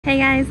Hey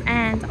guys,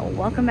 and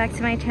welcome back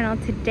to my channel.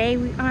 Today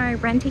we are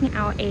renting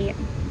out a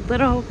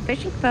little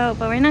fishing boat,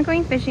 but we're not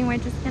going fishing. We're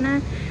just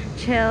gonna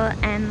chill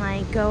and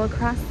like go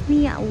across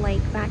the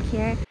lake back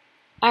here.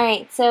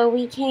 Alright, so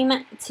we came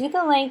to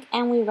the lake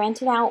and we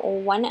rented out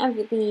one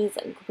of these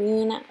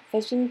green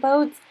fishing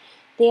boats.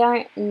 They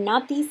are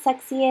not the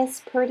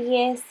sexiest,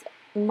 prettiest,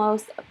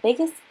 most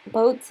biggest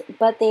boats,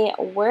 but they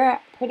were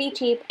pretty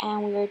cheap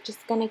and we were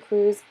just gonna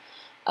cruise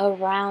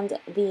around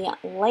the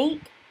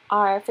lake.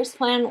 Our first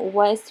plan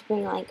was to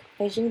bring like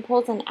fishing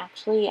poles and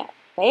actually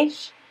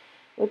fish,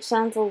 which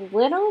sounds a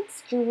little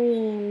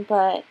extreme,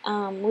 but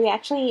we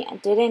actually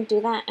didn't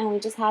do that and we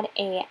just had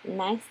a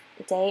nice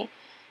day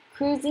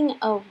cruising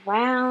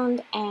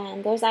around.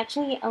 And there's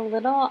actually a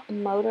little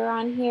motor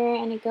on here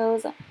and it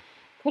goes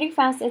pretty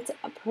fast. It's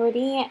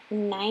pretty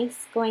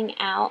nice going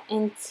out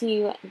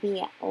into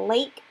the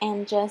lake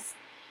and just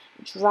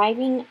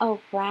driving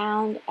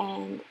around,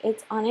 and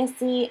it's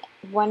honestly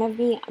one of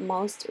the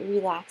most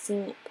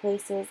relaxing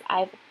places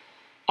I've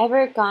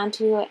ever gone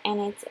to, and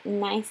it's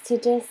nice to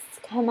just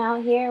come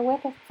out here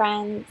with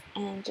friends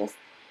and just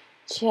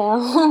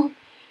chill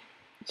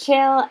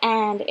chill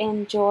and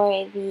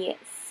enjoy the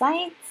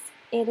sights.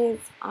 It is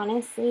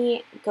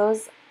honestly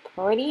goes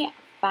pretty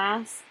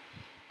fast,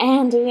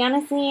 and we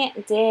honestly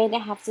did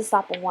have to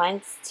stop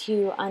once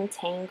to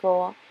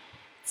untangle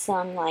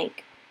some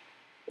like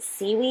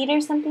seaweed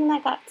or something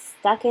that got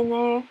stuck in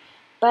there,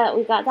 but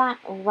we got that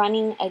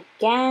running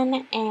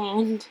again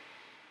and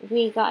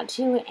we got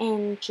to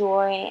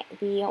enjoy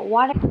the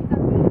water.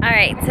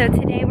 Alright, so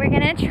today we're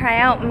gonna try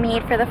out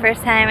Mead for the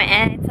first time,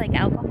 and it's like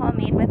alcohol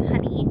made with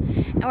honey,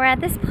 and we're at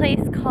this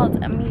place called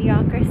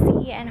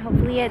Mediocrity and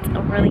hopefully it's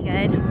really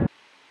good.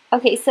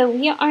 Okay, so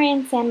we are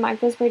in San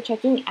Marcos. We're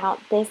checking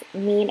out this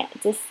Mead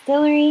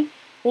distillery.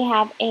 They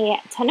have a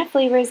ton of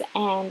flavors,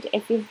 and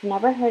if you've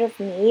never heard of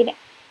Mead,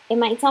 it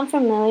might sound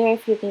familiar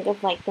if you think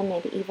of like the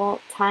medieval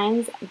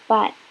times,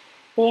 but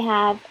they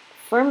have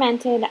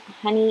fermented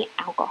honey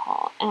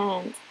alcohol,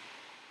 and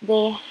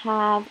they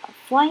have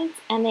flights,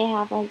 and they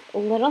have like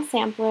little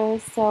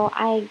samplers. So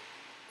I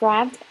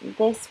grabbed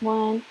this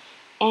one,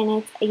 and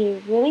it's a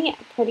really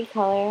pretty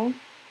color,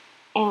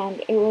 and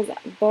it was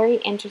very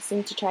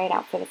interesting to try it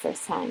out for the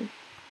first time.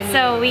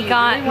 So we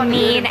got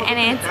Mead,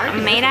 and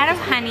it's made out of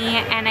honey,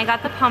 and I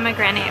got the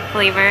pomegranate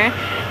flavor,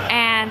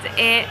 and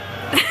it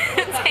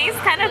tastes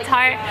kind of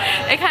tart.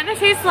 It kind of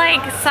tastes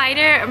like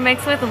cider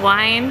mixed with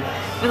wine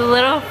with a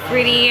little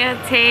fruity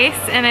taste,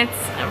 and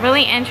it's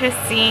really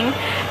interesting.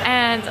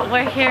 And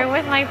we're here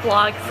with my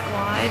vlog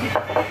squad.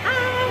 Hi!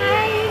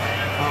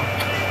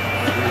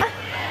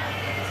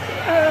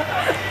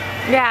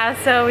 Yeah,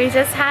 so we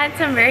just had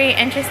some very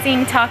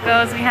interesting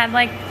tacos. We had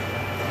like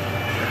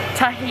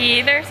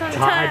tahid or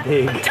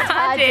something.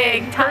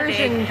 Tahdig.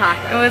 Persian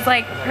tacos. It was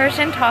like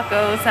Persian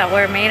tacos that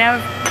were made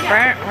of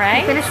burnt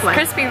rice,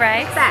 crispy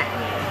rice.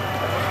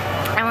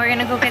 And we're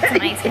gonna go get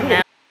some ice cream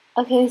now.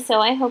 Okay,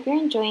 so I hope you're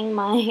enjoying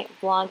my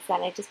vlogs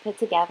that I just put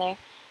together.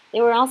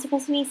 They were all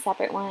supposed to be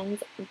separate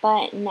ones,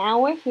 but now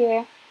we're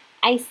here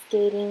ice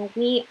skating.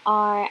 We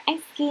are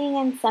ice skating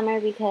in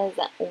summer because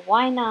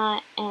why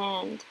not?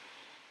 And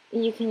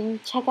you can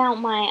check out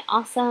my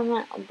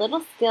awesome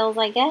little skills,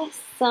 I guess,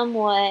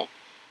 somewhat.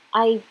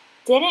 I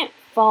didn't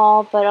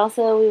fall, but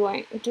also we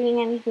weren't doing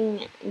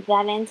anything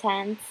that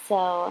intense,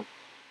 so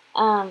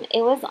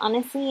it was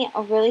honestly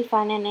really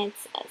fun, and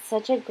it's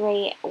such a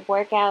great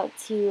workout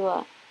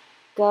to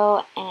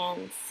go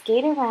and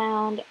skate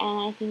around, and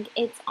I think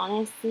it's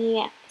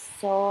honestly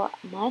so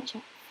much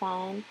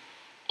fun,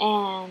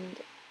 and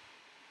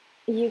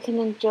you can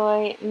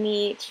enjoy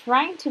me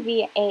trying to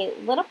be a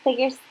little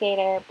figure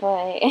skater,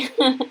 but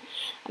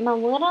I'm a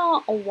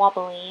little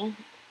wobbly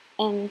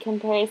in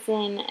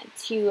comparison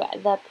to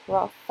the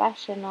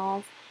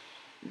professionals,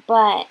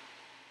 but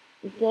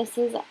this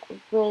is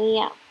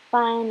really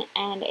fun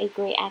and a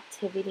great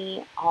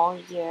activity all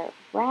year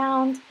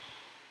round.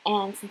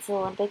 And since the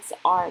Olympics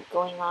are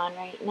going on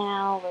right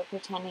now, we're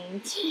pretending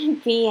to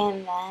be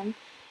in them,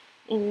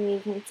 and you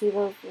can see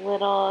those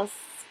little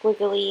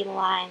squiggly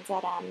lines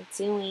that I'm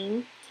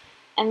doing.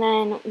 And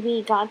then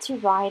we got to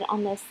ride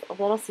on this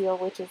little seal,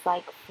 which is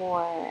like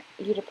for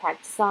you to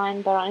practice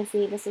on, but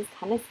honestly this is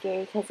kind of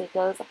scary because it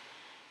goes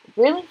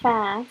really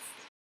fast.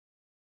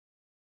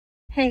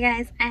 Hey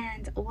guys,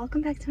 and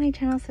welcome back to my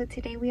channel. So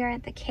today we are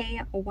at the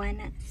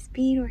K1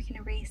 speed. We're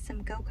gonna race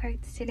some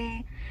go-karts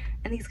today,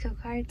 and these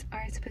go-karts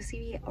are supposed to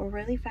be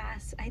really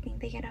fast. I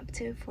think they get up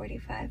to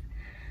 45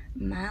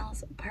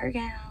 miles per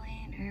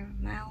gallon or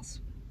miles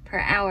per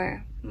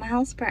hour.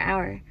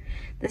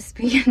 The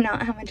speed,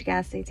 not how much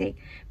gas they take,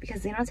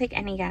 because they don't take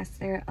any gas.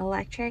 They're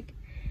electric,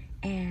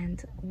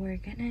 and we're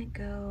gonna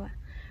go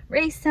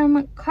race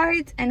some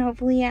karts, and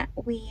hopefully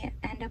we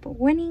end up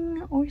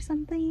winning or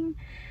something.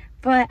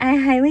 But I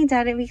highly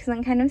doubt it because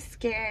I'm kind of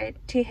scared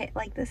to hit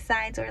like the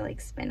sides or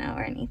like spin out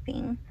or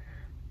anything.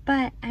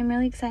 But I'm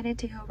really excited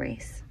to go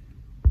race.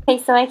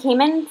 Okay, so I came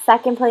in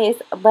second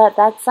place, but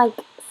that's like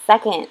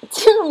second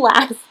to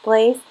last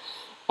place.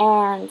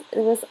 And it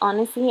was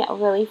honestly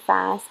really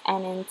fast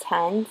and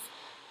intense.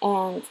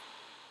 and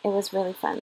it was really fun.